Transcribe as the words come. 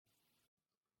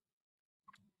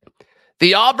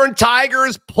The Auburn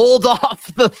Tigers pulled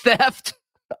off the theft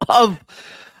of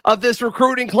this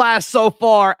recruiting class so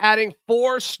far, adding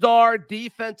 4-star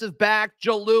defensive back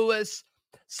Jalewis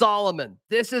Solomon.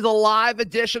 This is a live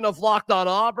edition of Locked on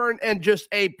Auburn and just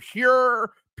a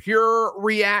pure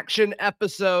reaction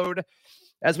episode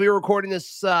as we were recording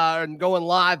this and going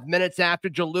live minutes after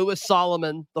Jalewis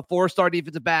Solomon, the 4-star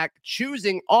defensive back,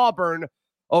 choosing Auburn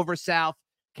over South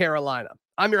Carolina.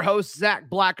 I'm your host, Zach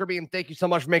Blackerby, and thank you so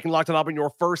much for making Locked on Auburn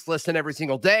your first listen every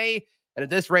single day. And at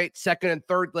this rate, second and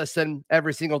third listen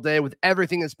every single day with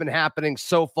everything that's been happening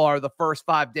so far the first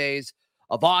 5 days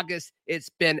of August. It's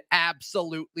been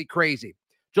absolutely crazy.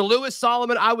 Jalewis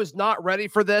Solomon, I was not ready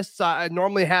for this. I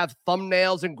normally have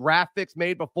thumbnails and graphics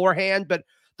made beforehand, but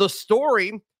the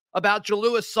story about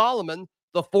Jalewis Solomon,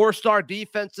 the 4-star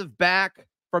defensive back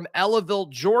from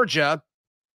Ellaville, Georgia,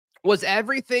 was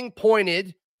everything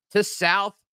pointed to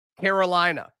South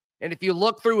Carolina. And if you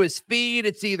look through his feed,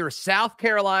 it's either South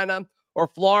Carolina or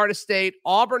Florida State.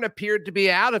 Auburn appeared to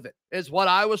be out of it, is what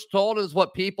I was told, is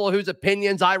what people whose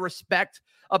opinions I respect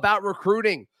about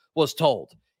recruiting was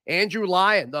told. Andrew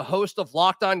Lyon, the host of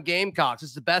Locked on Gamecocks,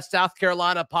 is the best South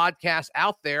Carolina podcast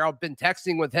out there. I've been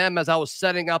texting with him as I was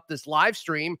setting up this live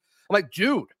stream. I'm like,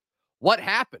 dude, what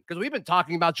happened? Because we've been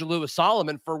talking about Jalewis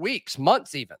Solomon for weeks,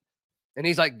 months even. And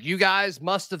he's like, you guys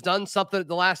must have done something at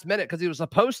the last minute, because he was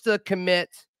supposed to commit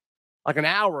like an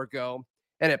hour ago,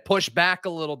 and it pushed back a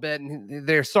little bit. And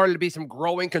there started to be some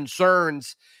growing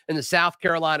concerns in the South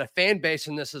Carolina fan base.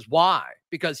 And this is why,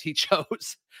 because he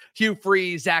chose Hugh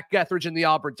Freeze, Zach Gethridge, and the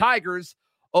Auburn Tigers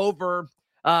over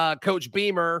Coach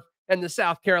Beamer and the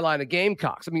South Carolina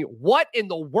Gamecocks. I mean, what in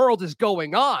the world is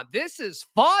going on? This is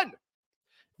fun.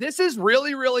 This is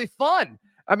really, really fun.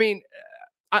 I mean,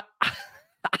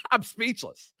 I'm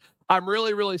speechless. I'm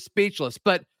really speechless.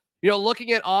 But, you know,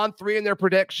 looking at On3 and their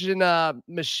prediction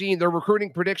machine, their recruiting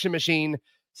prediction machine,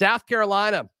 South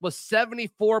Carolina was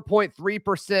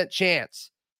 74.3%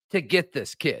 chance to get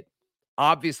this kid.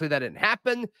 Obviously, that didn't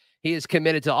happen. He is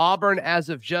committed to Auburn as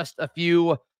of just a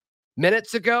few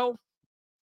minutes ago.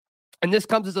 And this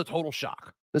comes as a total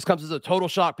shock.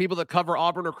 People that cover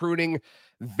Auburn recruiting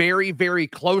very, very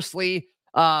closely,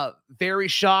 very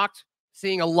shocked.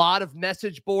 Seeing a lot of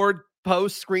message board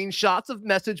posts, screenshots of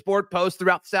message board posts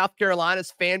throughout South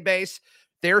Carolina's fan base.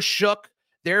 They're shook.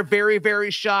 They're very, very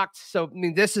shocked. So, I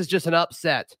mean, this is just an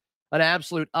upset, an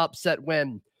absolute upset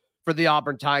win for the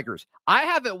Auburn Tigers. I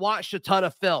haven't watched a ton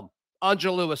of film on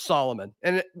Jalewis Solomon.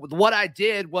 And what I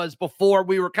did was before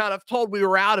we were kind of told we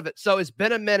were out of it. So it's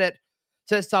been a minute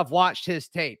since I've watched his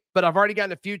tape, but I've already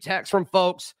gotten a few texts from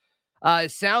folks.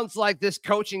 It sounds like this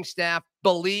coaching staff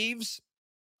believes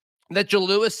that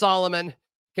Jalewis Solomon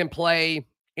can play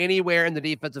anywhere in the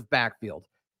defensive backfield.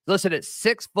 Listen, at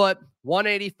 6 foot,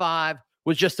 185,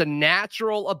 with just a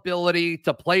natural ability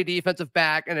to play defensive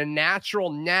back and a natural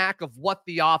knack of what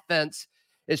the offense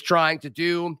is trying to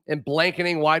do and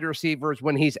blanketing wide receivers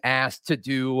when he's asked to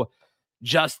do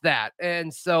just that.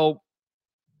 And so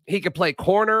he could play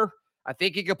corner. I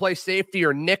think he could play safety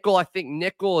or nickel. I think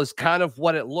nickel is kind of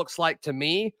what it looks like to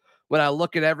me when I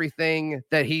look at everything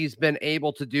that he's been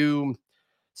able to do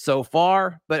so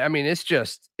far. But I mean, it's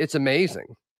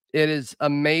amazing. It is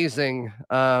amazing.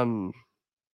 Gosh,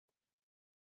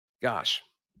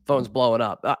 phone's blowing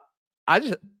up.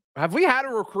 Have we had a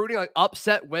recruiting like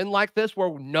upset win like this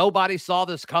where nobody saw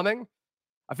this coming?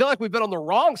 I feel like we've been on the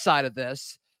wrong side of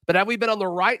this, but have we been on the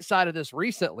right side of this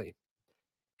recently?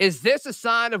 Is this a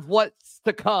sign of what's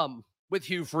to come with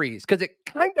Hugh Freeze? Because it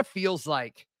kind of feels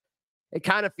like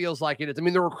it is. I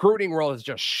mean, the recruiting world is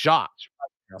just shocked right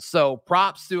now. So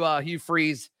props to Hugh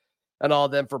Freeze and all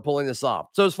of them for pulling this off.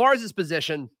 So as far as his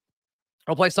position,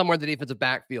 he'll play somewhere in the defensive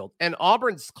backfield. And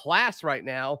Auburn's class right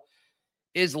now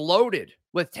is loaded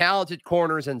with talented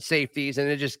corners and safeties, and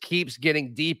it just keeps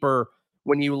getting deeper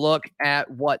when you look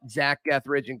at what Zach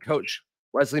Gethridge and Coach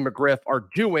Wesley McGriff are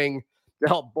doing to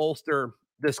help bolster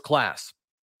this class.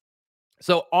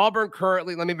 So Auburn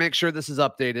currently, let me make sure this is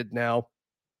updated now.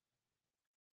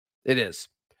 It is.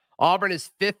 Auburn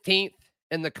is 15th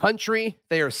in the country.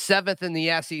 They are 7th in the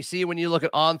SEC when you look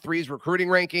at On3's recruiting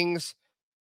rankings.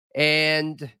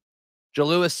 And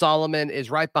Jalewis Solomon is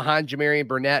right behind Jamarian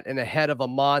Burnett and ahead of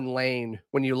Amon Lane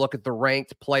when you look at the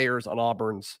ranked players on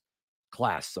Auburn's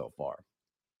class so far.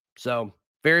 So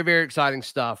very, very exciting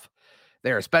stuff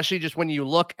there, especially just when you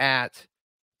look at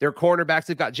their cornerbacks.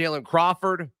 They've got Jalen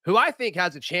Crawford, who I think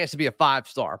has a chance to be a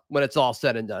 5-star when it's all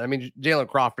said and done. I mean, Jalen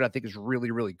Crawford, I think, is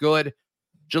really, really good.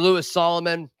 Jalewis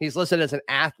Solomon, he's listed as an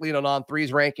athlete on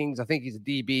On3's rankings. I think he's a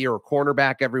DB or a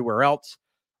cornerback everywhere else.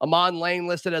 Amon Lane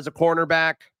listed as a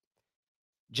cornerback.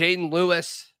 Jaden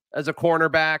Lewis as a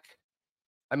cornerback.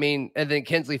 I mean, and then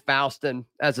Kinsley Faustin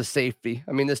as a safety.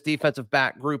 I mean, this defensive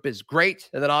back group is great.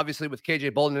 And then obviously with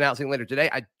KJ Bolden announcing later today,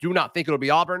 I do not think it'll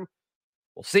be Auburn.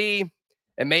 We'll see.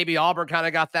 And maybe Auburn kind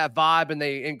of got that vibe and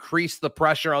they increased the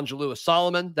pressure on Jalewis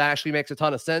Solomon. That actually makes a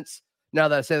ton of sense now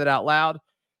that I say that out loud.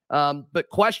 But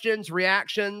questions,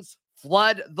 reactions,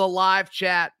 flood the live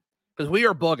chat because we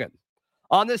are booging.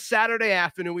 On this Saturday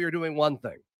afternoon, we are doing one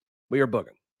thing. We are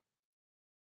booging.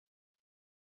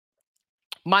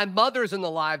 My mother's in the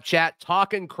live chat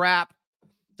talking crap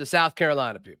to South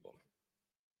Carolina people.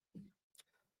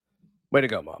 Way to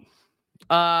go,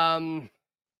 Mom.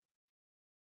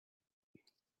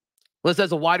 Liz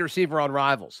has a wide receiver on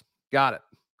Rivals. Got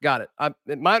it.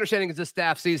 My understanding is this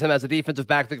staff sees him as a defensive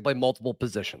back that can play multiple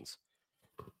positions.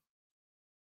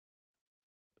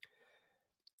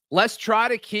 Let's try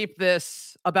to keep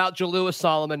this about Jalewis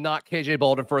Solomon, not KJ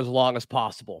Bolden, for as long as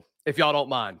possible. If y'all don't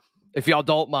mind.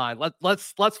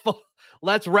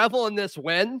 Let's revel in this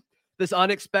win, this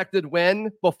unexpected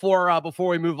win before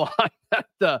we move on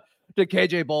to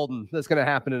KJ Bolden. That's going to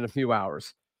happen in a few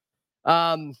hours.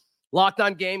 Locked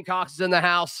On Gamecocks is in the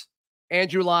house.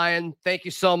 Andrew Lyon, thank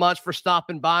you so much for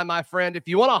stopping by, my friend. If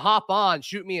you want to hop on,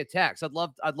 shoot me a text. I'd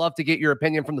love to get your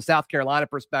opinion from the South Carolina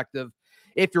perspective,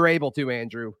 if you're able to,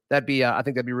 Andrew. I think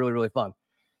that'd be really, really fun.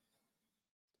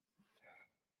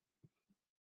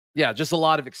 Yeah, just a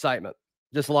lot of excitement.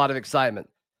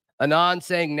 Anon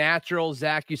saying natural.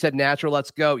 Zach, you said natural.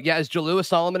 Let's go. Yeah, is Jalewis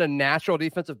Solomon a natural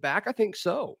defensive back? I think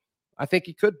so. I think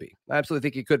he could be. I absolutely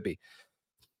think he could be.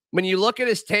 When you look at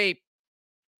his tape,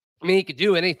 I mean, he could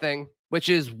do anything, which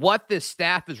is what this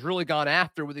staff has really gone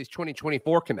after with these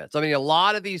 2024 commits. I mean, a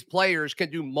lot of these players can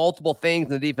do multiple things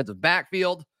in the defensive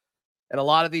backfield, and a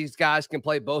lot of these guys can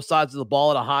play both sides of the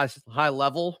ball at a high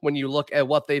level when you look at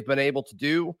what they've been able to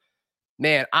do.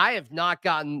 Man, I'm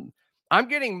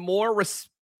getting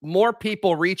more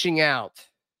people reaching out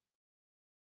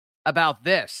about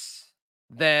this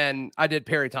than I did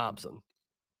Perry Thompson.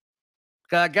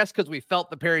 I guess because we felt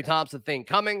the Perry Thompson thing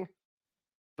coming.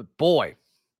 But boy,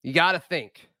 you got to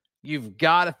think. You've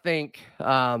got to think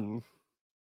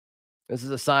this is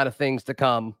a sign of things to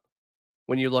come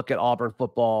when you look at Auburn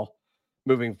football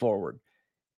moving forward.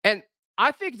 And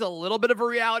I think it's a little bit of a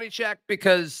reality check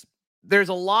because there's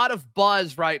a lot of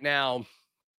buzz right now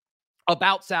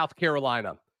about South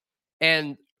Carolina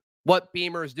and what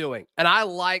Beamer is doing. And I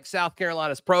like South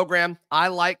Carolina's program. I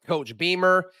like Coach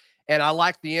Beamer. And I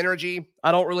like the energy.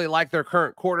 I don't really like their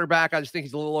current quarterback. I just think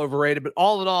he's a little overrated. But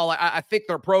all in all, I think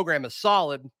their program is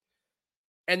solid.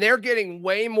 And they're getting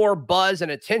way more buzz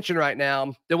and attention right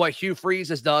now than what Hugh Freeze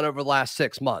has done over the last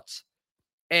 6 months.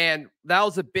 And that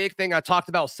was a big thing I talked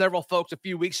about with several folks a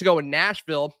few weeks ago in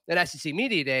Nashville at SEC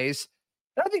Media Days.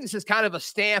 And I think this is kind of a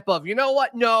stamp of, you know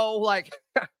what? No, like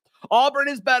Auburn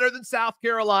is better than South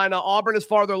Carolina. Auburn is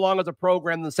farther along as a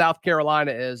program than South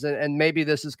Carolina is. And maybe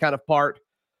this is kind of part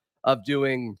of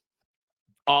doing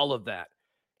all of that.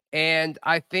 And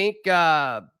I think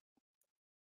Trash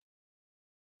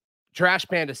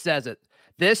Panda says it.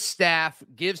 This staff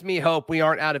gives me hope we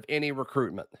aren't out of any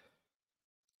recruitment.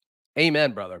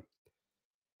 Amen, brother.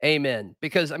 Amen.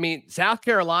 Because, I mean, South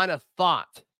Carolina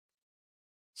thought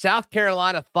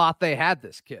they had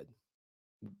this kid.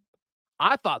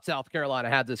 I thought South Carolina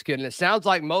had this kid. And it sounds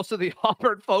like most of the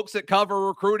Auburn folks that cover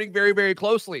recruiting very, very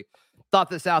closely thought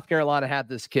that South Carolina had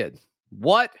this kid.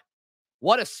 What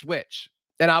a switch.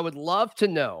 And I would love to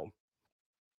know.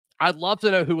 I'd love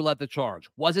to know who led the charge.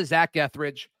 Was it Zach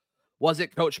Etheridge? Was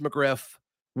it Coach McGriff?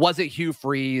 Was it Hugh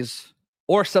Freeze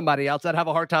or somebody else? I'd have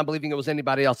a hard time believing it was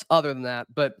anybody else other than that.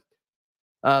 But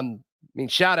I mean,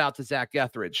 shout out to Zach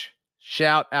Etheridge.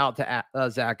 Shout out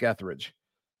to Zach Etheridge.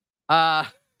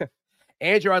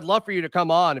 Andrew, I'd love for you to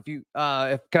come on. Can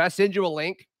I send you a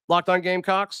link? Locked On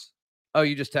Gamecocks? Oh,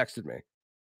 you just texted me.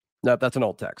 No, that's an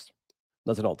old text.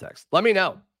 Let me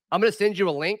know. I'm going to send you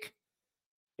a link.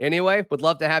 Anyway, would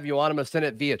love to have you on. I'm going to send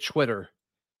it via Twitter.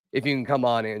 If you can come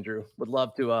on, Andrew. Would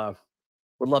love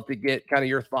to get kind of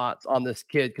your thoughts on this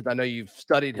kid because I know you've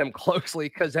studied him closely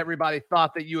because everybody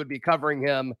thought that you would be covering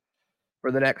him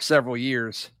for the next several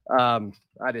years.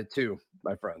 I did too,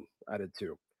 my friend. I did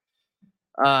too.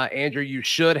 Andrew, you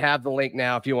should have the link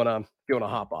now if you want to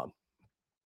hop on.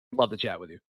 Love to chat with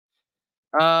you.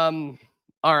 All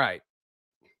right.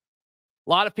 A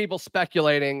lot of people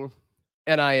speculating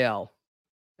NIL.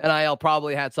 NIL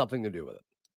probably had something to do with it.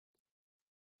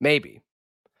 Maybe.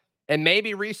 And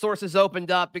maybe resources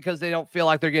opened up because they don't feel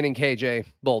like they're getting KJ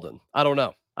Bolden. I don't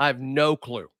know. I have no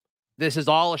clue. This is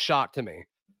all a shock to me.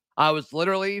 I was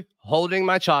literally holding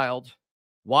my child,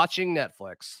 watching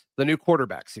Netflix, the new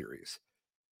quarterback series.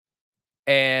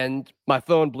 and my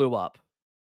phone blew up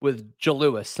with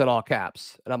Jalewis in all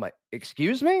caps. And I'm like,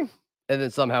 excuse me? And then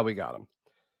somehow we got him.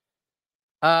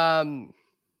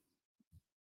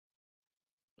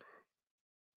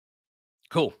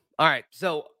 Cool. All right.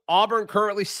 So Auburn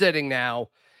currently sitting now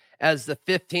as the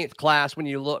 15th class when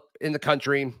you look in the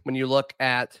country, when you look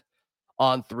at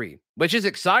On3, which is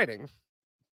exciting,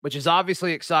 which is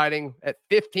obviously exciting at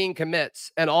 15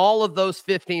 commits. And all of those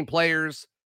 15 players,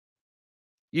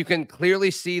 you can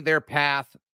clearly see their path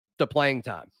to playing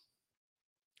time.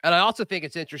 And I also think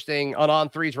it's interesting on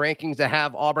On3's rankings to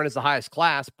have Auburn as the highest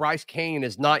class. Bryce Kane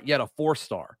is not yet a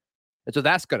 4-star. And so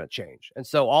that's going to change. And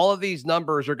so all of these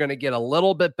numbers are going to get a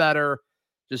little bit better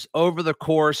just over the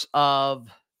course of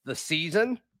the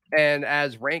season and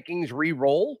as rankings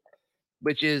re-roll,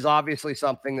 which is obviously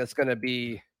something that's going to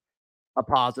be a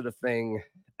positive thing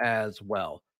as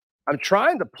well. I'm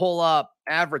trying to pull up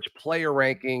average player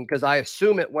ranking because I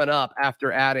assume it went up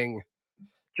after adding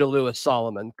Jalewis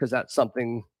Solomon, because that's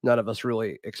something none of us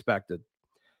really expected.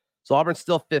 So Auburn's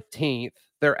still 15th.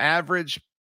 Their average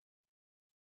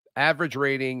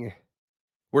rating,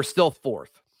 we're still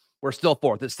fourth.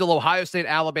 It's still Ohio State,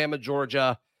 Alabama,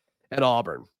 Georgia, and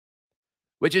Auburn,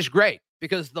 which is great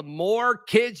because the more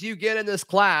kids you get in this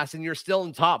class and you're still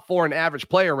in top 4 in average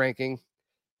player ranking,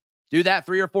 do that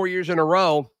 3 or 4 years in a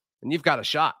row, and you've got a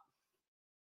shot.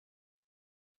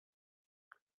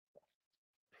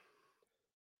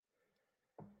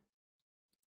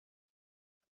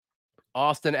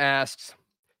 Austin asks,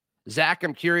 Zach,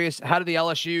 I'm curious, how do the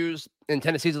LSUs and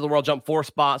Tennessees of the world jump 4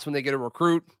 spots when they get a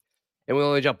recruit and we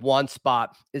only jump 1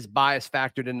 spot? Is bias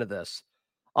factored into this?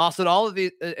 Austin, all of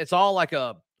these, it's all like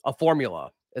a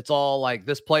formula. It's all like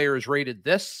this player is rated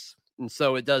this, and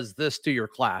so it does this to your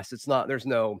class. It's not, there's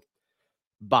no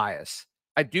bias.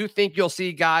 I do think you'll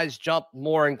see guys jump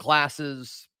more in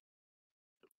classes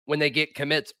when they get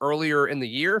commits earlier in the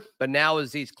year, but now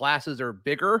as these classes are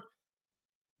bigger,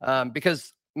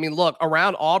 because I mean, look,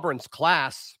 around Auburn's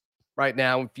class right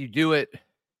now, if you do it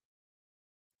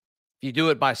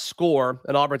by score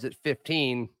and Auburn's at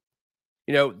 15,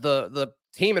 you know, the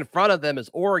team in front of them is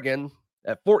Oregon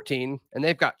at 14 and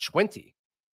they've got 20.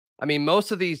 I mean,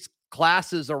 most of these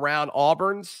classes around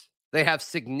Auburn's, they have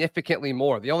significantly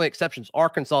more. The only exception is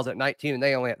Arkansas's at 19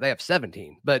 and they have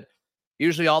 17, but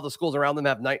usually all the schools around them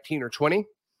have 19 or 20.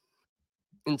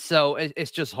 And so it's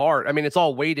just hard. I mean, it's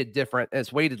all weighted different. And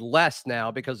it's weighted less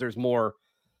now because there's more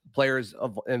players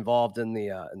involved in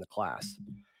the class.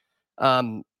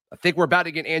 I think we're about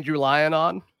to get Andrew Lyon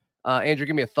on. Andrew,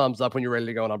 give me a thumbs up when you're ready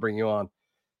to go, and I'll bring you on.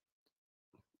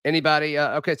 Anybody?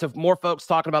 Okay, so more folks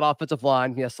talking about offensive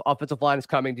line. Yes, offensive line is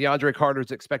coming. DeAndre Carter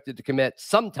is expected to commit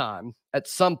sometime at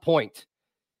some point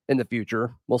in the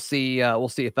future. We'll see. We'll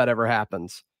see if that ever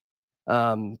happens.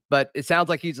 But it sounds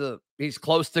like he's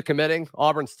close to committing.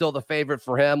 Auburn's still the favorite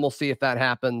for him. We'll see if that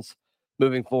happens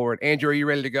moving forward. Andrew, are you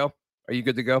ready to go? Are you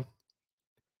good to go?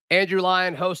 Andrew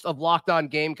Lyon, host of Locked On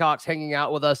Gamecocks, hanging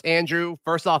out with us. Andrew,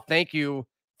 first off, thank you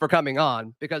for coming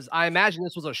on, because I imagine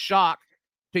this was a shock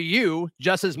to you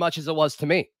just as much as it was to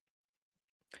me.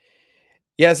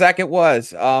 Yeah, Zach, it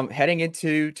was. Heading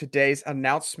into today's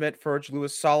announcement for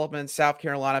Jalewis Solomon, South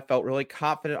Carolina felt really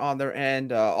confident on their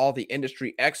end. All the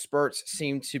industry experts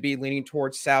seemed to be leaning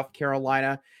towards South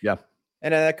Carolina. Yeah.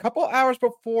 And a couple hours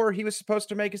before he was supposed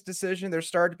to make his decision, there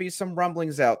started to be some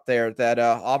rumblings out there that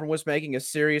Auburn was making a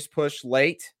serious push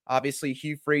late. Obviously,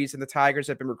 Hugh Freeze and the Tigers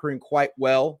have been recruiting quite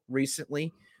well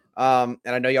recently. And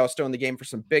I know y'all still in the game for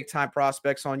some big-time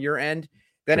prospects on your end.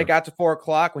 Then It got to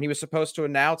 4:00 when he was supposed to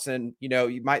announce, and, you know,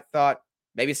 you might thought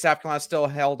maybe South Carolina still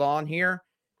held on here.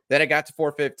 Then it got to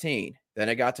 4:15. Then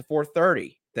it got to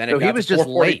 4:30. Then it got to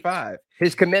 4:45.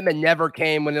 His commitment never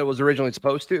came when it was originally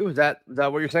supposed to. Is that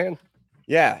what you're saying?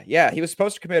 Yeah. He was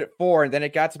supposed to commit at 4, and then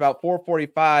it got to about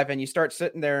 4:45, and you start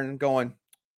sitting there and going,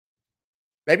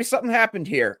 maybe something happened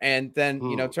here. And then,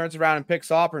 you know, turns around and picks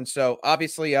Auburn. So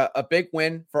obviously a big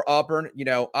win for Auburn. You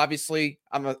know, obviously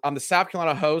I'm the South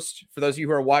Carolina host for those of you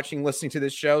who are watching, listening to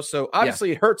this show. So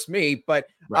obviously it hurts me, but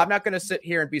I'm not going to sit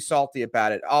here and be salty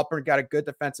about it. Auburn got a good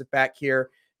defensive back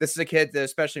here. This is a kid that,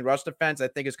 especially in rush defense, I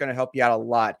think is going to help you out a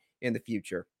lot in the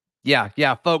future.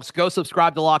 Yeah. Folks, go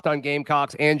subscribe to Locked On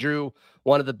Gamecocks. Andrew,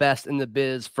 one of the best in the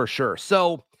biz for sure.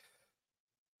 So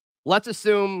let's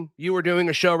assume you were doing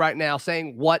a show right now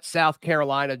saying what South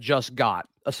Carolina just got,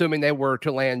 assuming they were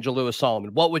to land Jalewis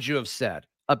Solomon. What would you have said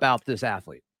about this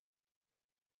athlete?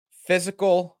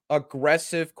 Physical,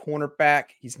 aggressive cornerback.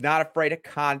 He's not afraid of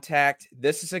contact.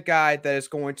 This is a guy that is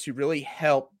going to really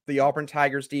help the Auburn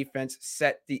Tigers defense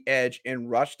set the edge in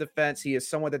rush defense. He is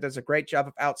someone that does a great job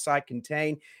of outside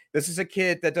contain. This is a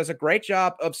kid that does a great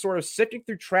job of sort of sifting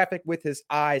through traffic with his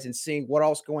eyes and seeing what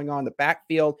else going on in the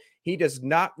backfield. He does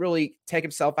not really take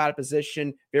himself out of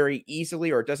position very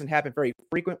easily, or it doesn't happen very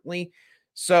frequently.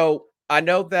 So I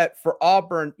know that for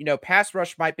Auburn, pass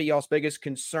rush might be y'all's biggest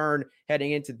concern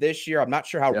heading into this year. I'm not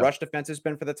sure how rush defense has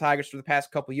been for the Tigers for the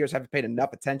past couple of years. I haven't paid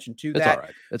enough attention to that.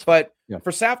 All right.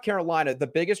 For South Carolina, the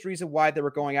biggest reason why they were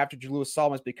going after Jalewis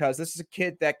Solomon is because this is a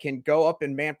kid that can go up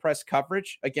in man press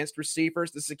coverage against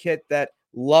receivers. This is a kid that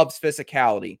loves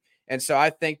physicality. And so I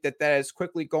think that is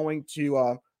quickly going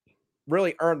to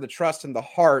really earn the trust and the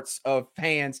hearts of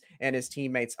fans and his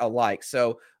teammates alike.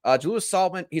 So Jalewis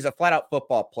Solomon, he's a flat-out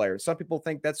football player. Some people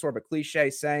think that's sort of a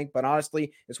cliche saying, but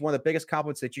honestly, it's one of the biggest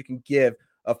compliments that you can give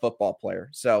a football player.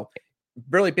 So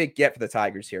really big get for the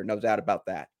Tigers here, no doubt about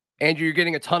that. Andrew, you're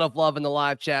getting a ton of love in the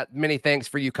live chat. Many thanks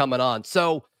for you coming on.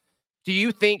 So do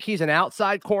you think he's an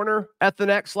outside corner at the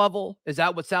next level? Is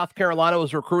that what South Carolina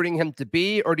was recruiting him to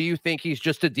be? Or do you think he's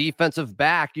just a defensive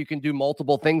back? You can do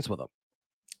multiple things with him.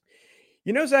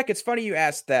 Zach, it's funny you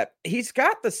asked that. He's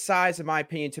got the size, in my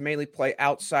opinion, to mainly play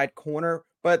outside corner.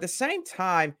 But at the same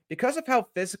time, because of how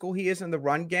physical he is in the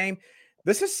run game,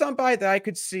 this is somebody that I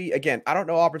could see. Again, I don't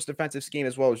know Auburn's defensive scheme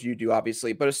as well as you do,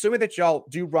 obviously. But assuming that y'all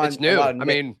do run it's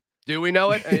new. Do we know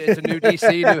it? It's a new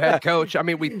DC, new head coach.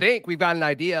 We think we've got an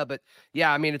idea. But,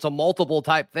 yeah, it's a multiple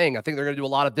type thing. I think they're going to do a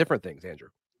lot of different things, Andrew.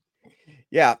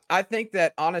 Yeah, I think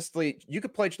that, honestly, you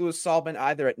could play Jalewis Solomon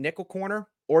either at nickel corner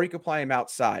or you can play him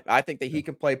outside. I think that he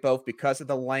can play both because of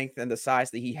the length and the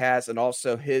size that he has, and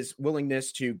also his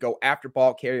willingness to go after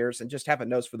ball carriers and just have a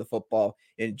nose for the football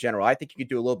in general. I think he could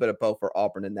do a little bit of both for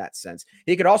Auburn in that sense.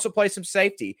 He could also play some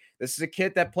safety. This is a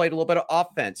kid that played a little bit of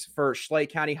offense for Schley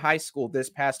County High School this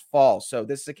past fall. So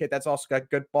this is a kid that's also got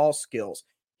good ball skills.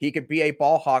 He could be a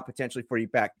ball hawk potentially for you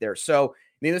back there. So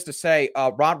needless to say,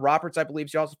 Ron Roberts, I believe,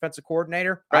 is y'all's defensive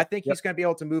coordinator. I think he's going to be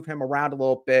able to move him around a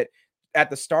little bit at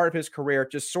the start of his career,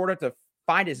 just sort of to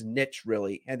find his niche,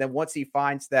 really. And then once he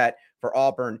finds that for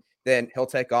Auburn, then he'll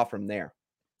take off from there.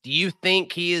 Do you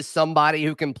think he is somebody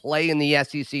who can play in the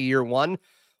SEC year one,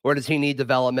 or does he need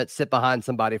development, sit behind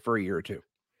somebody for a year or two?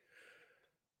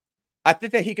 I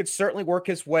think that he could certainly work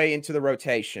his way into the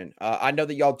rotation. I know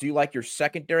that y'all do like your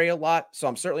secondary a lot, so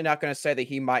I'm certainly not going to say that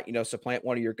he might, supplant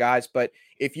one of your guys. But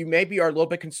if you maybe are a little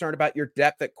bit concerned about your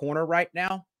depth at corner right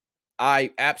now,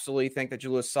 I absolutely think that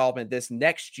Jalewis Solomon this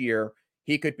next year,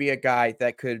 he could be a guy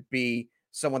that could be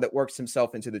someone that works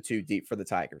himself into the 2 deep for the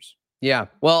Tigers. Yeah,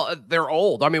 well, they're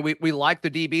old. We like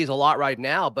the DBs a lot right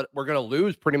now, but we're going to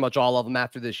lose pretty much all of them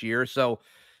after this year. So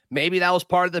maybe that was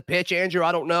part of the pitch, Andrew.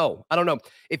 I don't know.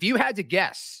 If you had to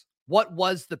guess, what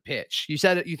was the pitch? You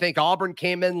said you think Auburn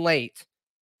came in late.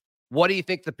 What do you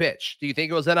think the pitch? Do you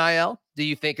think it was NIL? Do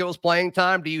you think it was playing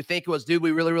time? Do you think it was, dude,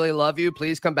 we really, really love you.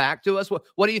 Please come back to us.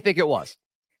 What do you think it was?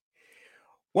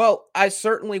 Well, I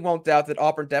certainly won't doubt that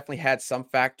Auburn definitely had some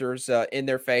factors in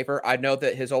their favor. I know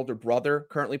that his older brother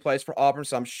currently plays for Auburn,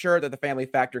 so I'm sure that the family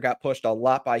factor got pushed a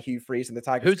lot by Hugh Freeze and the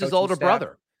Tigers. Who's his older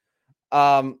brother?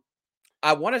 I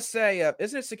want to say,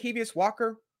 isn't it Sakevius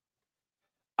Walker?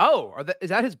 Oh,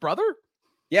 is that his brother?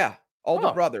 Yeah,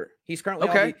 older brother. He's currently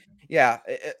okay.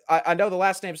 I know the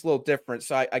last name's a little different,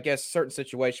 so I guess certain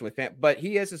situation with him, but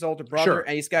he is his older brother,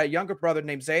 and he's got a younger brother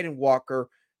named Zayden Walker,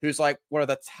 who's like one of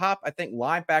the top, I think,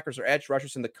 linebackers or edge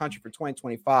rushers in the country for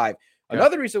 2025. Yeah.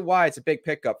 Another reason why it's a big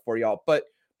pickup for y'all. But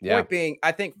point being,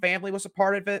 I think family was a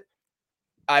part of it.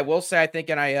 I will say I think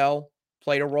NIL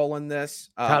played a role in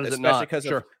this. How does it not?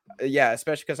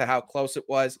 Especially because of how close it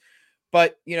was.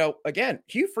 But, again,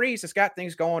 Hugh Freeze has got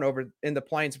things going over in the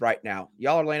Plains right now.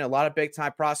 Y'all are laying a lot of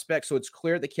big-time prospects, so it's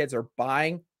clear the kids are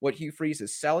buying what Hugh Freeze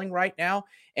is selling right now.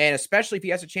 And especially if he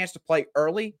has a chance to play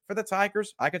early for the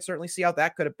Tigers, I could certainly see how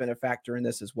that could have been a factor in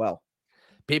this as well.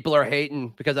 People are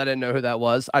hating because I didn't know who that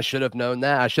was. I should have known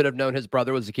that. I should have known his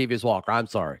brother was Zakevius Walker. I'm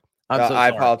sorry. I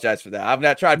apologize for that. I'm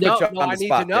not trying to put you on the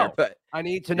spot there, but I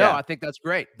need to know. Yeah. I think that's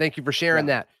great. Thank you for sharing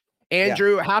that.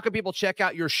 Andrew, how can people check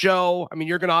out your show?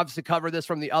 You're going to obviously cover this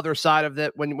from the other side of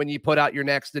it when you put out your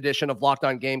next edition of Locked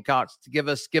On Gamecocks. To give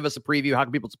us a preview. How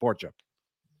can people support you?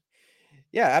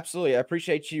 Yeah, absolutely. I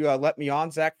appreciate you letting me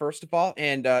on, Zach, first of all.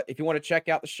 And if you want to check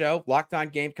out the show, Locked On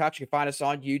Gamecocks, you can find us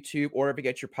on YouTube or if you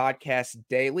get your podcasts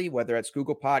daily, whether it's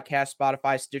Google Podcasts,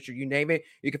 Spotify, Stitcher, you name it.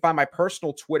 You can find my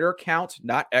personal Twitter account,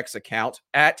 not X account,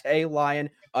 at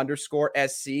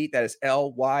 @alion_SC. That is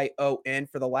LYON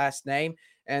for the last name.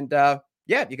 And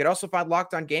you can also find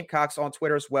Locked On Gamecocks on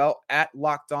Twitter as well, at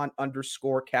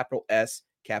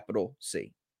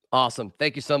 @LockedOn_S_C. Awesome.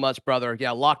 Thank you so much, brother.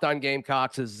 Yeah, Locked On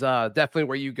Gamecocks is definitely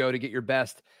where you go to get your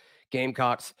best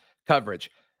Gamecocks coverage.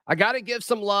 I got to give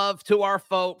some love to our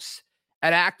folks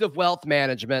at Active Wealth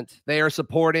Management. They are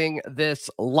supporting this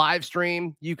live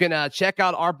stream. You can check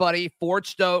out our buddy Ford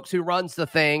Stokes, who runs the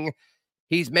thing.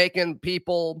 He's making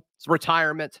people's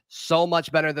retirement so much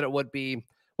better than it would be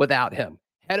without him.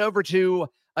 Head over to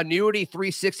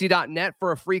annuity360.net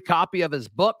for a free copy of his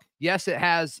book. Yes, it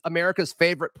has America's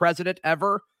favorite president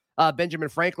ever, Benjamin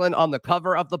Franklin, on the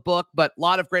cover of the book, but a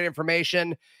lot of great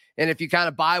information. And if you kind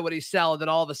of buy what he's selling, then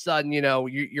all of a sudden,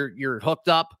 you're hooked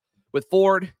up with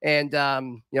Ford. And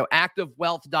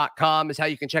activewealth.com is how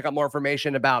you can check out more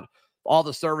information about all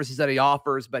the services that he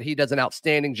offers. But he does an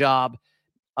outstanding job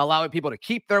allowing people to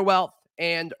keep their wealth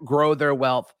and grow their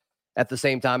wealth at the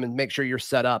same time, and make sure you're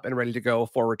set up and ready to go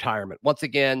for retirement. Once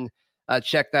again,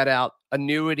 check that out,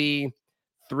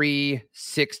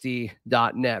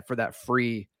 annuity360.net for that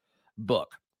free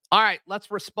book. All right, let's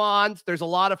respond. There's a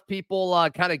lot of people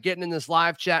kind of getting in this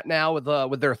live chat now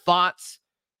with their thoughts.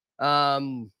 A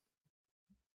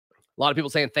lot of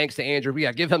people saying thanks to Andrew.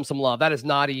 Yeah, give him some love. That is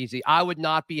not easy. I would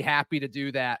not be happy to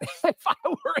do that if I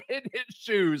were in his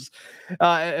shoes.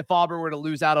 If Auburn were to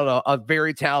lose out on a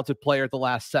very talented player at the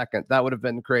last second, that would have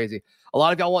been crazy. A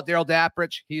lot of y'all want Daryl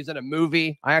Dapprich. He's in a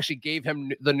movie. I actually gave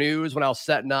him the news when I was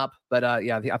setting up, but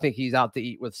I think he's out to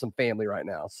eat with some family right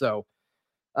now. So,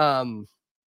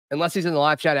 unless he's in the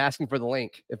live chat asking for the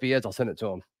link, if he is, I'll send it to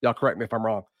him. Y'all correct me if I'm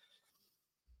wrong.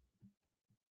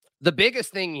 The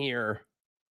biggest thing here,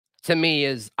 to me,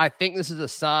 is I think this is a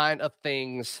sign of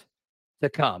things to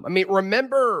come. I mean,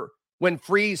 remember when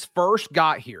Freeze first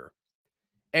got here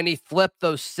and he flipped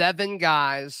those 7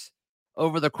 guys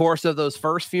over the course of those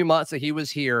first few months that he was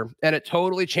here, and it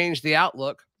totally changed the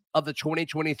outlook of the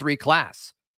 2023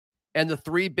 class. And the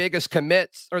 3 biggest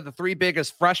commits, or the 3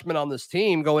 biggest freshmen on this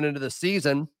team going into the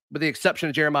season, with the exception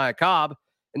of Jeremiah Cobb,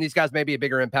 and these guys may be a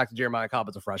bigger impact than Jeremiah Cobb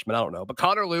as a freshman, I don't know. But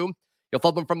Connor Lew, you'll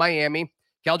flip him from Miami.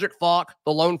 Keldrick Falk,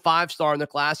 the lone 5-star in the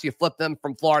class, you flip them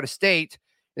from Florida State.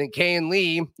 And then Kayin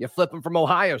Lee, you flip them from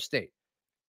Ohio State.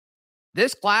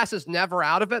 This class is never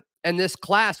out of it. And this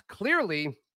class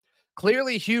clearly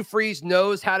Hugh Freeze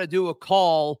knows how to do a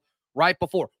call right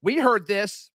before. We heard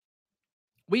this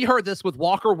with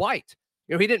Walker White.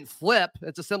 He didn't flip.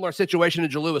 It's a similar situation to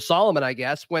Jalewis Solomon, I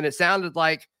guess, when it sounded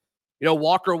like,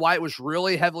 Walker White was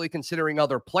really heavily considering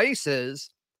other places.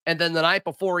 And then the night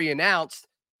before he announced,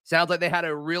 sounds like they had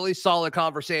a really solid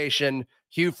conversation,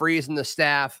 Hugh Freeze and the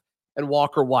staff and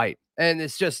Walker White. And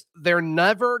it's just, they're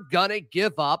never going to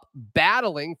give up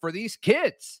battling for these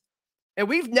kids. And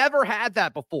we've never had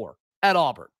that before at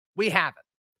Auburn. We haven't.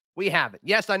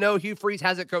 Yes, I know Hugh Freeze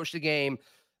hasn't coached a game,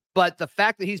 but the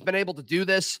fact that he's been able to do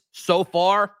this so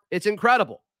far, it's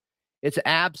incredible. It's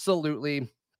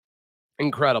absolutely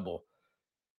incredible.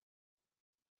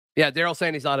 Yeah, Daryl's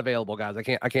saying he's not available, guys.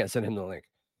 I can't send him the link.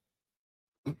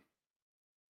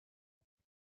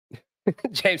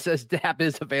 James says Dap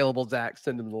is available, Zach.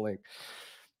 Send him the link.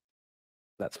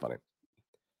 That's funny.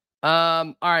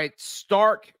 All right.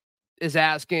 Stark is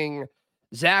asking,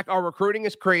 Zach, our recruiting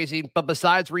is crazy, but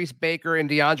besides Reese Baker and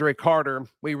DeAndre Carter,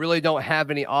 we really don't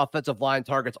have any offensive line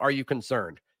targets. Are you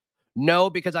concerned? No,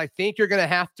 because I think you're going to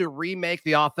have to remake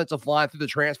the offensive line through the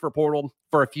transfer portal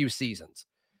for a few seasons.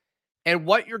 And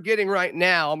what you're getting right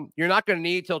now, you're not going to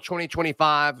need till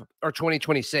 2025 or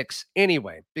 2026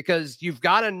 anyway, because you've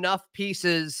got enough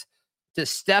pieces to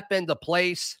step into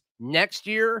place next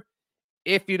year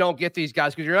if you don't get these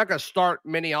guys, because you're not going to start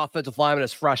many offensive linemen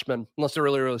as freshmen unless they're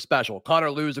really, really special.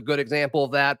 Connor Lew is a good example of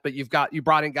that, but you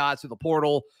brought in guys through the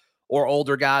portal or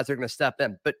older guys that are going to step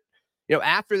in. But,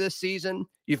 after this season,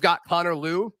 you've got Connor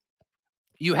Lew.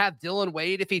 You have Dylan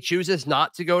Wade if he chooses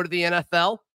not to go to the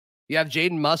NFL. You have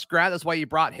Jaden Muskrat. That's why you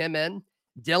brought him in.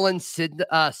 Dylan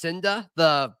Cinda,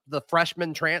 the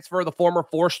freshman transfer, the former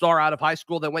 4-star out of high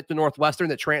school that went to Northwestern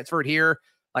that transferred here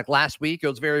like last week. It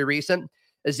was very recent.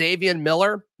 Xavier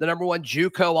Miller, the number 1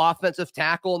 JUCO offensive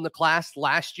tackle in the class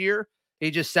last year.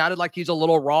 He just sounded like he's a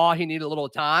little raw. He needed a little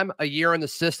time. A year in the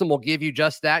system will give you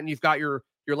just that, and you've got your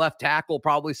left tackle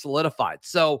probably solidified.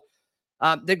 So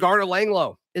then Garner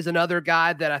Langlow is another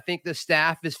guy that I think the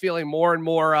staff is feeling more and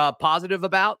more positive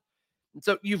about. And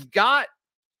so you've got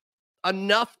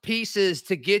enough pieces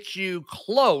to get you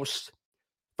close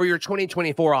for your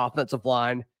 2024 offensive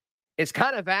line. It's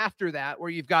kind of after that where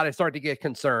you've got to start to get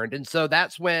concerned. And so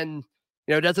that's when,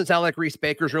 it doesn't sound like Reese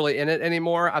Baker's really in it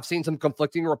anymore. I've seen some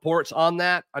conflicting reports on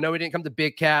that. I know he didn't come to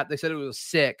Big Cat. They said it was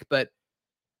sick, but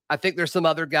I think there's some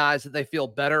other guys that they feel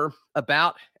better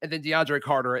about. And then DeAndre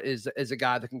Carter is a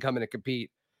guy that can come in and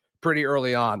compete pretty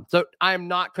early on. So I am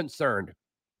not concerned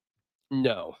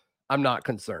No, I'm not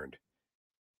concerned.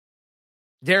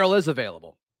 Daryl is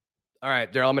available. All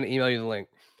right, Daryl, I'm going to email you the link.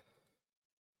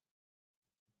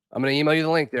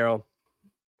 Daryl.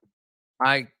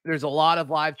 There's a lot of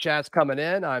live chats coming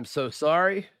in. I'm so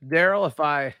sorry, Daryl.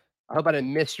 I hope I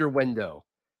didn't miss your window.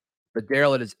 But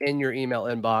Daryl, it is in your email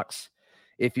inbox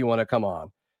if you want to come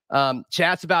on.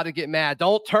 Chat's about to get mad.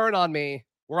 Don't turn on me.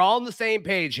 We're all on the same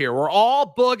page here. We're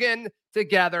all booging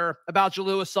together about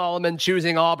Jalewis Solomon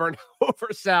choosing Auburn over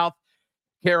South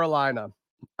Carolina.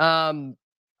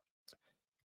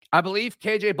 I believe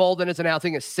KJ Bolden is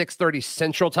announcing at 6:30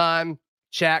 Central Time.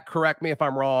 Chat, correct me if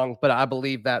I'm wrong, but I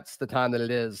believe that's the time that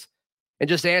it is. And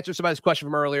just to answer somebody's question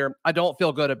from earlier, I don't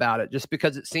feel good about it just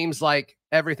because it seems like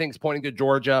everything's pointing to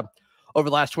Georgia over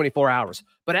the last 24 hours.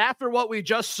 But after what we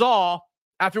just saw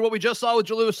with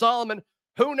Jalewis Solomon,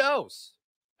 who knows?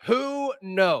 Who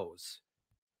knows?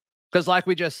 Because like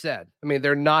we just said, I mean,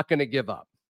 they're not going to give up.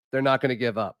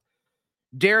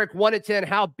 Derek, 1 to 10,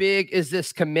 how big is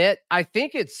this commit? I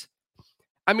think it's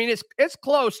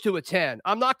close to a 10.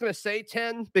 I'm not going to say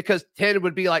 10 because 10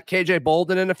 would be like KJ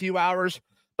Bolden in a few hours,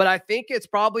 but I think it's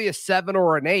probably a 7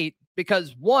 or an 8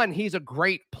 because 1, he's a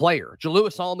great player.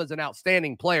 Jalewis Solomon is an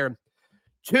outstanding player.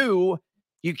 2,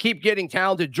 you keep getting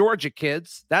talented Georgia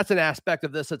kids. That's an aspect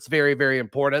of this that's very, very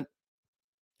important.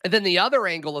 And then the other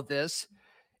angle of this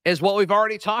is what we've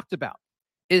already talked about,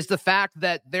 is the fact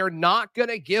that they're not going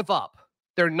to give up.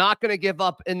 They're not going to give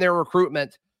up in their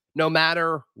recruitment no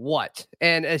matter what.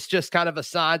 And it's just kind of a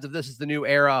sign of this is the new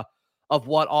era of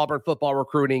what Auburn football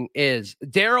recruiting is.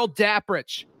 Daryl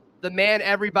Dapprich, the man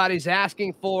everybody's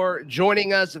asking for,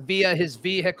 joining us via his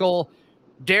vehicle.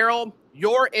 Daryl,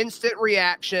 your instant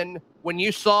reaction when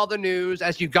you saw the news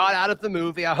as you got out of the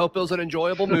movie, I hope it was an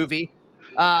enjoyable movie,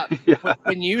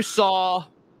 when you saw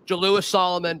Jalewis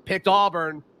Solomon picked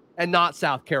Auburn and not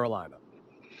South Carolina.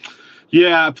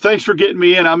 Yeah, thanks for getting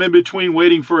me in. I'm in between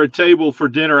waiting for a table for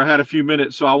dinner. I had a few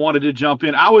minutes, so I wanted to jump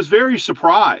in. I was very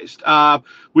surprised.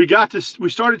 We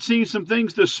started seeing some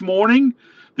things this morning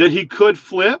that he could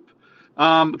flip.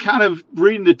 Kind of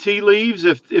reading the tea leaves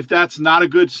if that's not a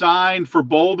good sign for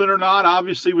Bolden or not,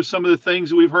 obviously with some of the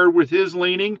things that we've heard with his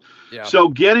leaning. Yeah. So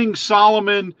getting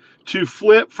Solomon to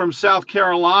flip from South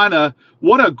Carolina,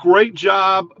 what a great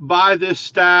job by this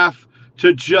staff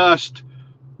to just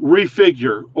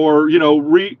refigure or,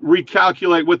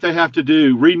 recalculate what they have to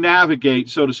do, renavigate,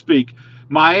 so to speak.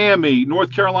 Miami,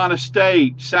 North Carolina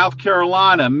State, South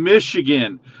Carolina,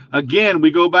 Michigan. Again,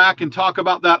 we go back and talk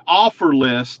about that offer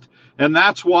list, and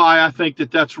that's why I think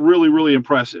that's really, really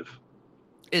impressive.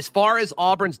 As far as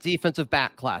Auburn's defensive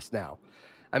back class now,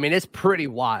 I mean, it's pretty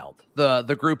wild, the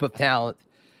group of talent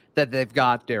that they've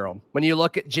got, Daryl. When you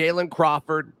look at Jalen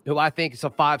Crawford, who I think is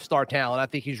a 5-star talent, I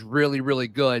think he's really, really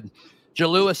good.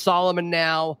 Jalewis Solomon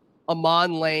now,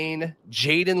 Amon Lane,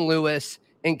 Jaden Lewis,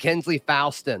 and Kinsley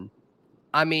Faustin.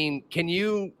 I mean,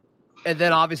 and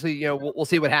then obviously, we'll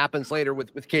see what happens later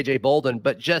with KJ Bolden,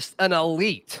 but just an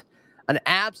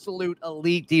absolute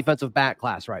elite defensive back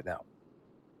class right now.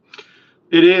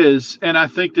 It is, and I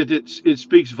think that it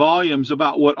speaks volumes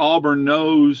about what Auburn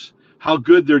knows, how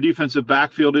good their defensive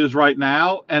backfield is right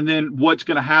now, and then what's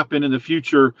going to happen in the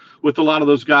future with a lot of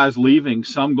those guys leaving,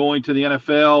 some going to the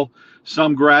NFL,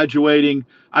 some graduating.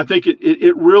 I think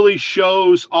it really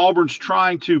shows Auburn's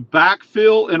trying to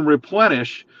backfill and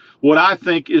replenish what I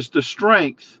think is the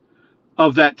strength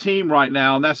of that team right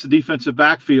now, and that's the defensive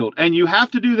backfield. And you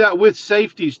have to do that with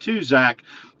safeties too, Zach,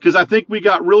 because I think we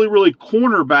got really, really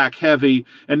cornerback heavy,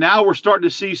 and now we're starting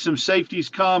to see some safeties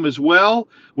come as well.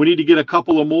 We need to get a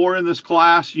couple of more in this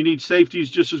class. You need safeties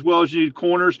just as well as you need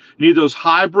corners. You need those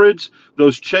hybrids,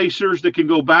 those chasers that can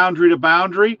go boundary to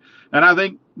boundary. And I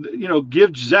think,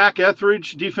 give Zach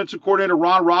Etheridge, defensive coordinator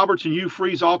Ron Roberts, and Hugh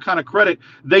Freeze all kind of credit.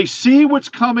 They see what's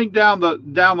coming down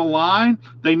the line.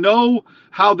 They know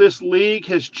how this league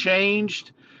has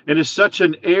changed and is such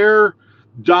an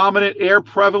air-dominant,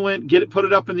 air-prevalent, put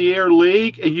it up in the air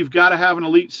league, and you've got to have an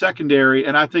elite secondary,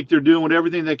 and I think they're doing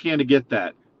everything they can to get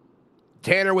that.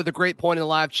 Tanner with a great point in the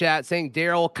live chat saying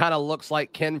Daryl kind of looks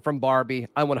like Ken from Barbie.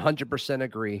 I 100%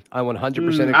 agree. I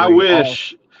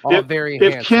wish. All very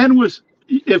handsome.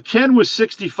 If Ken was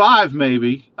 65,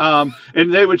 maybe,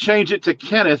 and they would change it to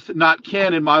Kenneth, not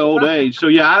Ken in my old age. So,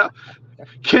 yeah,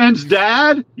 Ken's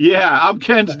dad? Yeah, I'm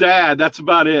Ken's dad. That's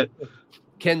about it.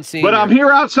 Ken Senior. But I'm here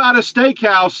outside a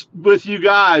steakhouse with you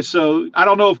guys, so I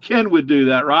don't know if Ken would do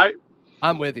that, right?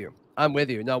 I'm with you.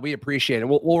 No, we appreciate it.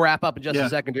 We'll wrap up in just a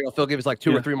second. Phil, give us like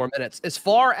 2 or 3 more minutes. As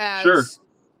far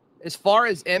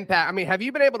as impact, I mean, have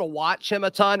you been able to watch him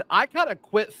a ton? I kind of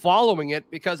quit following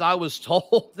it because I was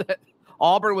told that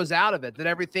Auburn was out of it, that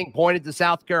everything pointed to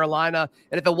South Carolina.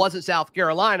 And if it wasn't South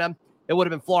Carolina, it would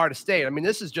have been Florida State. I mean,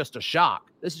 this is just a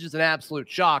shock. This is just an absolute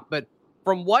shock. But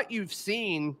from what you've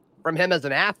seen from him as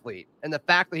an athlete and the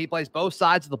fact that he plays both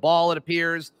sides of the ball, it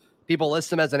appears people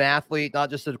list him as an athlete, not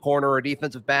just a corner or a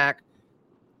defensive back.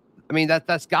 I mean,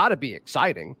 that's got to be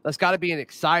exciting. That's got to be an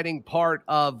exciting part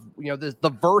of,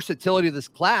 the versatility of this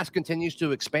class continues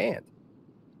to expand.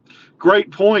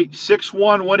 Great point. 6'1",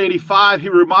 185. He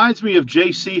reminds me of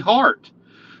J.C. Hart,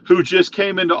 who just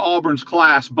came into Auburn's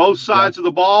class. Both sides of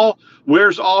the ball.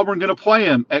 Where's Auburn going to play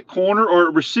him? At corner or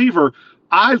at receiver?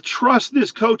 I trust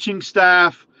this coaching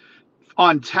staff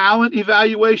on talent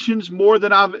evaluations more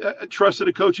than I've trusted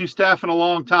a coaching staff in a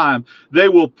long time. They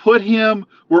will put him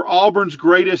where Auburn's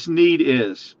greatest need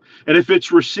is. And if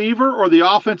it's receiver or the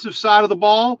offensive side of the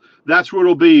ball, that's where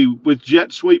it'll be with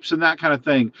jet sweeps and that kind of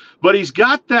thing. But he's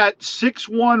got that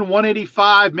 6'1",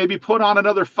 185, maybe put on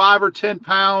another 5 or 10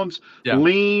 pounds,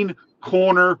 lean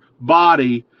corner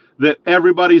body that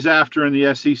everybody's after in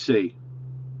the SEC.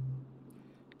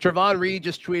 Trevon Reed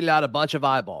just tweeted out a bunch of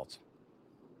eyeballs.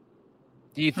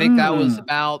 Do you think that was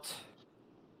about?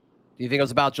 Do you think it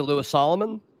was about Jalewis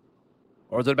Solomon,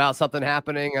 or is it about something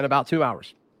happening in about 2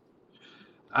 hours?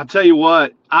 I'll tell you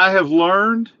what, I have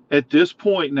learned at this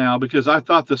point now, because I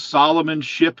thought the Solomon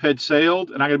ship had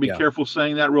sailed, and I got to be careful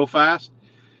saying that real fast.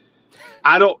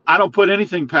 I don't put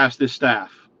anything past this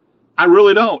staff. I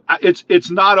really don't. It's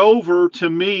not over to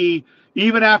me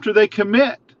even after they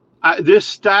commit. This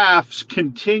staff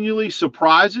continually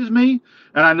surprises me,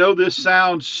 and I know this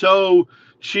sounds so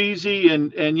cheesy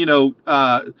and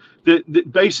that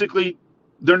basically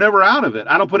they're never out of it.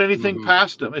 I don't put anything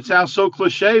past them. It sounds so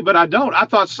cliche, but I don't. I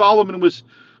thought Solomon was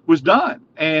done,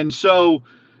 and so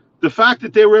the fact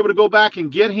that they were able to go back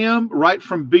and get him right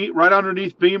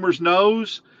underneath Beamer's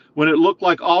nose when it looked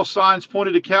like all signs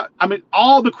pointed to Cal. I mean,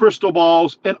 all the crystal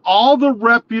balls and all the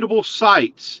reputable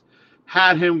sites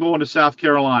had him going to South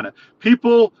Carolina.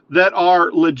 People that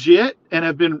are legit and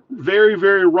have been very,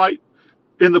 very right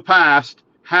in the past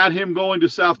had him going to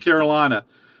South Carolina.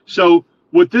 So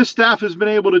what this staff has been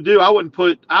able to do, I wouldn't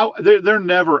put out. They're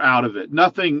never out of it.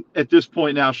 Nothing at this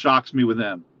point now shocks me with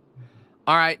them.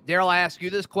 All right, Daryl, I ask you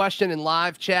this question in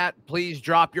live chat. Please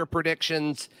drop your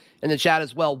predictions in the chat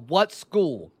as well. What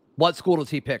school does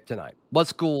he pick tonight? What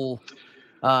school?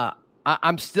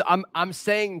 I'm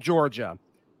saying Georgia,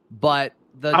 but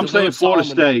I'm saying Florida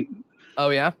State. Oh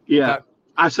yeah, yeah. Okay.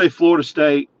 I say Florida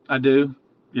State. I do.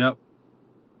 Yep.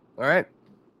 All right.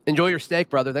 Enjoy your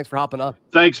steak, brother. Thanks for hopping on.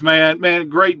 Thanks, man. Man,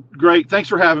 great. Thanks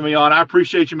for having me on. I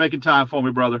appreciate you making time for me,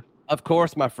 brother. Of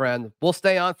course, my friend. We'll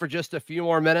stay on for just a few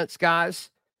more minutes, guys,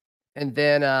 and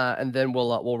then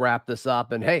we'll wrap this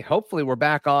up. And hey, hopefully we're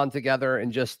back on together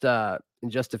in just a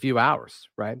few hours,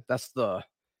 right? That's the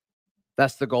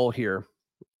goal here.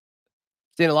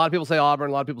 Seeing a lot of people say Auburn,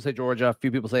 a lot of people say Georgia, a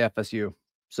few people say FSU.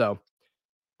 So,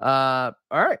 all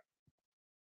right.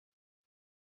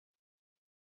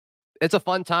 It's a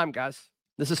fun time, guys.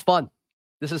 This is fun.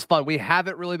 We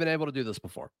haven't really been able to do this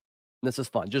before. This is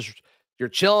fun. Just you're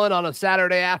chilling on a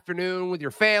Saturday afternoon with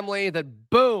your family, then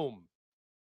boom,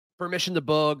 permission to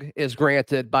boog is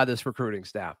granted by this recruiting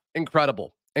staff.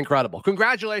 Incredible.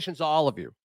 Congratulations to all of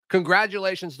you.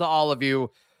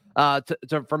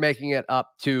 For making it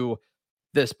up to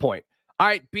this point. All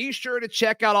right, be sure to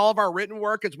check out all of our written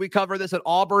work as we cover this at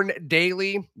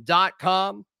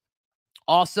auburndaily.com.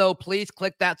 Also, please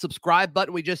click that subscribe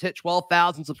button. We just hit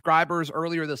 12,000 subscribers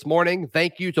earlier this morning.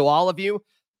 Thank you to all of you.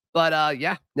 But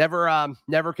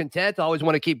never content. I always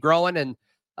want to keep growing. And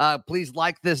please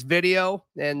like this video.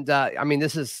 And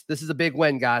this is a big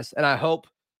win, guys. And I hope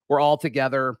we're all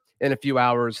together in a few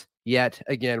hours yet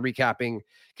again, recapping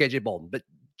KJ Bolden. But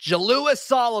Jalewis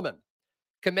Solomon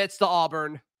commits to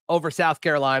Auburn over South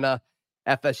Carolina,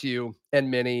 FSU,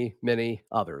 and many, many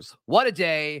others. What a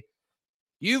day.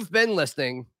 You've been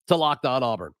listening to Locked On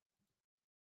Auburn.